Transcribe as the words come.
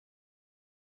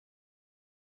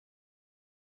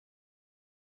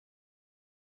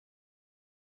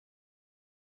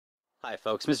Hi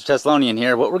folks, Mr. Teslonian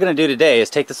here. What we're going to do today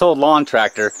is take this old lawn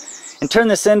tractor and turn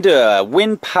this into a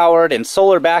wind-powered and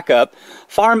solar backup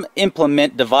farm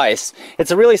implement device. It's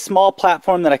a really small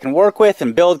platform that I can work with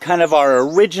and build kind of our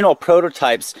original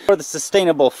prototypes for the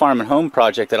sustainable farm and home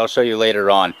project that I'll show you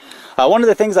later on. One of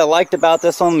the things I liked about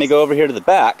this one, let me go over here to the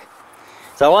back,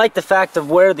 is I like the fact of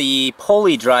where the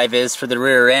pulley drive is for the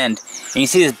rear end. And you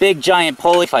see this big giant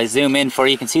pulley. If I zoom in for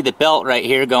you, you can see the belt right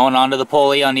here going onto the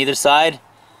pulley on either side.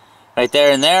 Right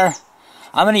there and there.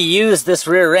 I'm going to use this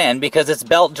rear end because it's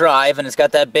belt drive and it's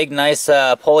got that big nice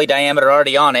pulley diameter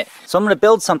already on it. So I'm going to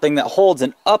build something that holds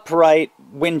an upright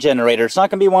wind generator. It's not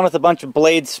going to be one with a bunch of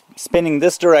blades spinning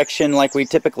this direction like we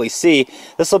typically see.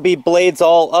 This will be blades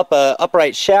all up a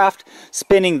upright shaft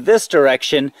spinning this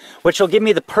direction, which will give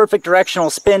me the perfect directional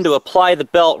spin to apply the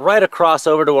belt right across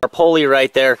over to our pulley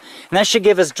right there. And that should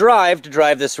give us drive to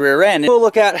drive this rear end. And we'll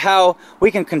look at how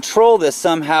we can control this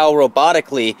somehow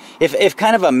robotically, if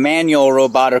kind of a manual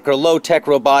robotic or low-tech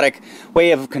robotic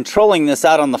way of controlling this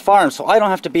out on the farm, so I don't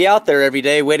have to be out there every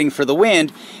day waiting for the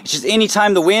wind. It's just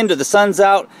anytime the wind or the sun's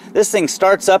out, this thing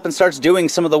starts up and starts doing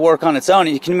some of the work on its own.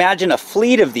 And you can imagine a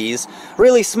fleet of these,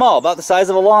 really small, about the size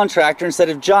of a lawn tractor instead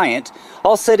of giant,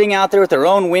 all sitting out there with their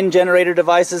own wind generator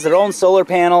devices, their own solar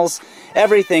panels,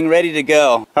 everything ready to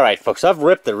go. Alright folks, I've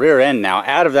ripped the rear end now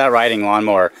out of that riding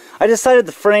lawnmower. I decided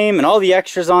the frame and all the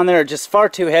extras on there are just far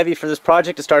too heavy for this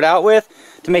project to start out with,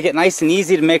 to make it nice and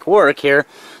easy to make work here.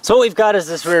 So what we've got is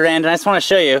this rear end, and I just want to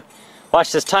show you.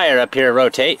 Watch this tire up here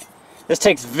rotate. This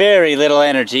takes very little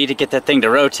energy to get that thing to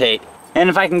rotate. And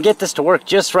if I can get this to work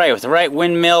just right with the right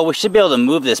windmill, we should be able to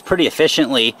move this pretty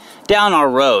efficiently down our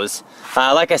rows.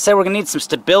 Like I said, we're going to need some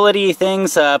stability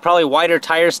things, probably wider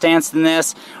tire stance than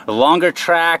this, a longer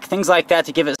track, things like that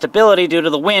to give it stability due to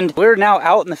the wind. We're now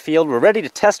out in the field. We're ready to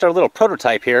test our little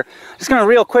prototype here. Just going to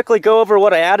real quickly go over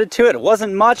what I added to it. It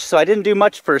wasn't much, so I didn't do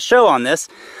much for a show on this.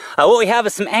 What we have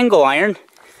is some angle iron.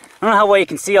 I don't know how well you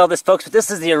can see all this, folks, but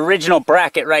this is the original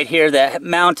bracket right here that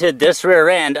mounted this rear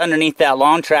end underneath that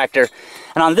lawn tractor.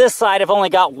 And on this side, I've only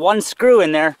got one screw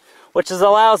in there, which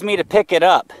allows me to pick it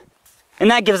up.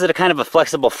 And that gives it a kind of a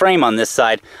flexible frame on this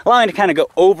side, allowing it to kind of go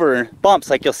over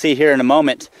bumps like you'll see here in a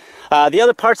moment. The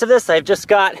other parts of this, I've just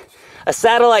got a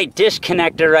satellite dish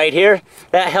connector right here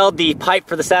that held the pipe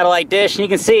for the satellite dish. And you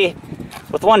can see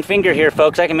with one finger here,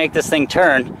 folks, I can make this thing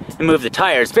turn and move the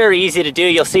tires. Very easy to do.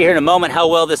 You'll see here in a moment how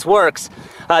well this works.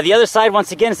 The other side,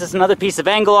 once again, is just another piece of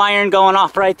angle iron going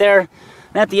off right there.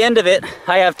 And at the end of it,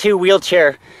 I have two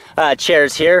wheelchair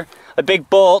chairs here. A big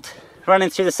bolt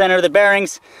running through the center of the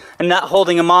bearings and not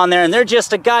holding them on there. And they're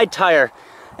just a guide tire.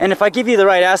 And if I give you the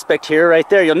right aspect here, right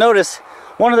there, you'll notice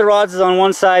one of the rods is on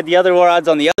one side, the other rod's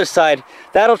on the other side.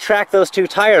 That'll track those two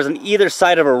tires on either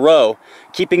side of a row,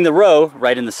 keeping the row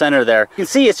right in the center there. You can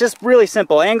see it's just really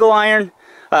simple. Angle iron,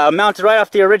 mounted right off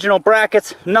the original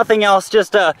brackets, nothing else,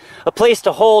 just a place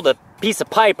to hold a piece of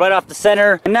pipe right off the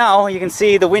center. And now you can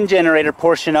see the wind generator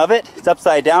portion of it. It's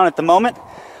upside down at the moment.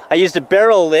 I used a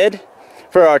barrel lid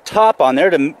for our top on there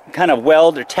to kind of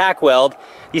weld or tack weld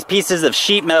these pieces of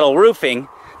sheet metal roofing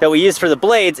that we use for the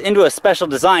blades into a special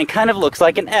design. Kind of looks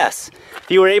like an S. If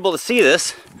you were able to see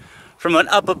this from an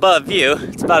up above view,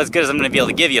 it's about as good as I'm going to be able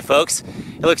to give you, folks.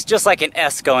 It looks just like an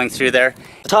S going through there.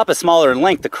 The top is smaller in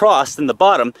length across than the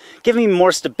bottom, giving me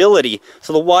more stability.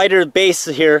 So the wider base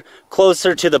here,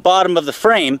 closer to the bottom of the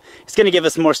frame, is going to give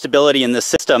us more stability in this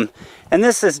system. And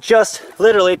this is just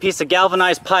literally a piece of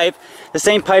galvanized pipe, the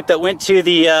same pipe that went to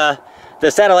the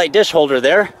satellite dish holder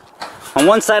there. On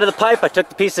one side of the pipe, I took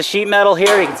the piece of sheet metal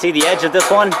here. You can see the edge of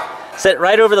this one. Set it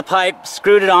right over the pipe,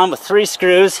 screwed it on with 3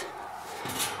 screws.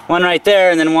 One right there,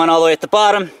 and then one all the way at the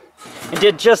bottom. And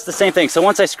did just the same thing. So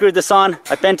once I screwed this on,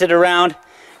 I bent it around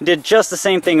and did just the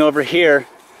same thing over here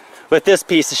with this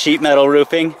piece of sheet metal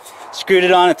roofing. Screwed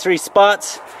it on at 3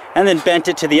 spots, and then bent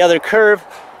it to the other curve.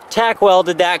 Tack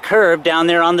welded that curve down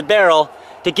there on the barrel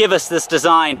to give us this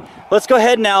design. Let's go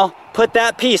ahead now, put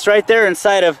that piece right there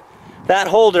inside of that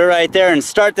holder right there and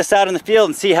start this out in the field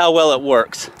and see how well it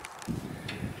works.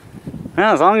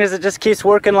 Well, as long as it just keeps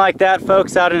working like that,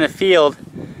 folks, out in the field,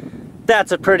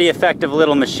 that's a pretty effective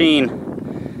little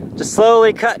machine. Just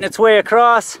slowly cutting its way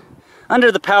across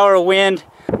under the power of wind.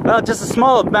 Well, just a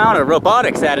small amount of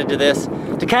robotics added to this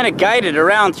to kind of guide it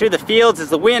around through the fields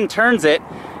as the wind turns it,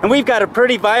 and we've got a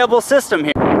pretty viable system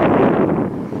here.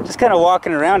 Just kind of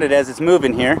walking around it as it's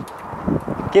moving here,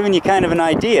 giving you kind of an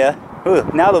idea. Ooh,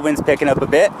 now the wind's picking up a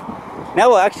bit. Now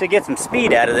we'll actually get some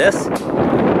speed out of this.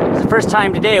 It's the first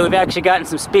time today we've actually gotten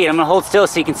some speed. I'm going to hold still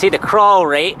so you can see the crawl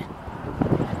rate.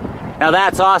 Now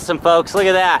that's awesome, folks. Look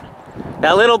at that.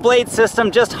 That little blade system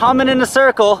just humming in a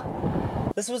circle.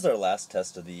 This was our last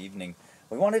test of the evening.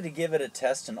 We wanted to give it a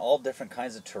test in all different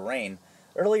kinds of terrain.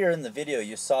 Earlier in the video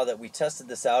you saw that we tested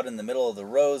this out in the middle of the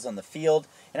rows on the field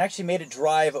and actually made it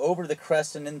drive over the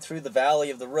crest and in through the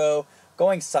valley of the row.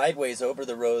 Going sideways over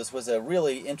the rows was a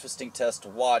really interesting test to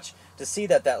watch, to see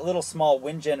that that little small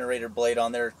wind generator blade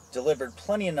on there delivered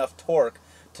plenty enough torque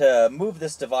to move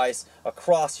this device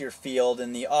across your field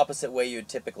in the opposite way you would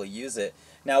typically use it.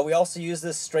 Now we also use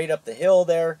this straight up the hill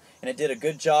there, and it did a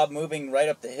good job moving right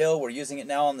up the hill. We're using it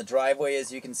now on the driveway,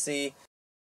 as you can see.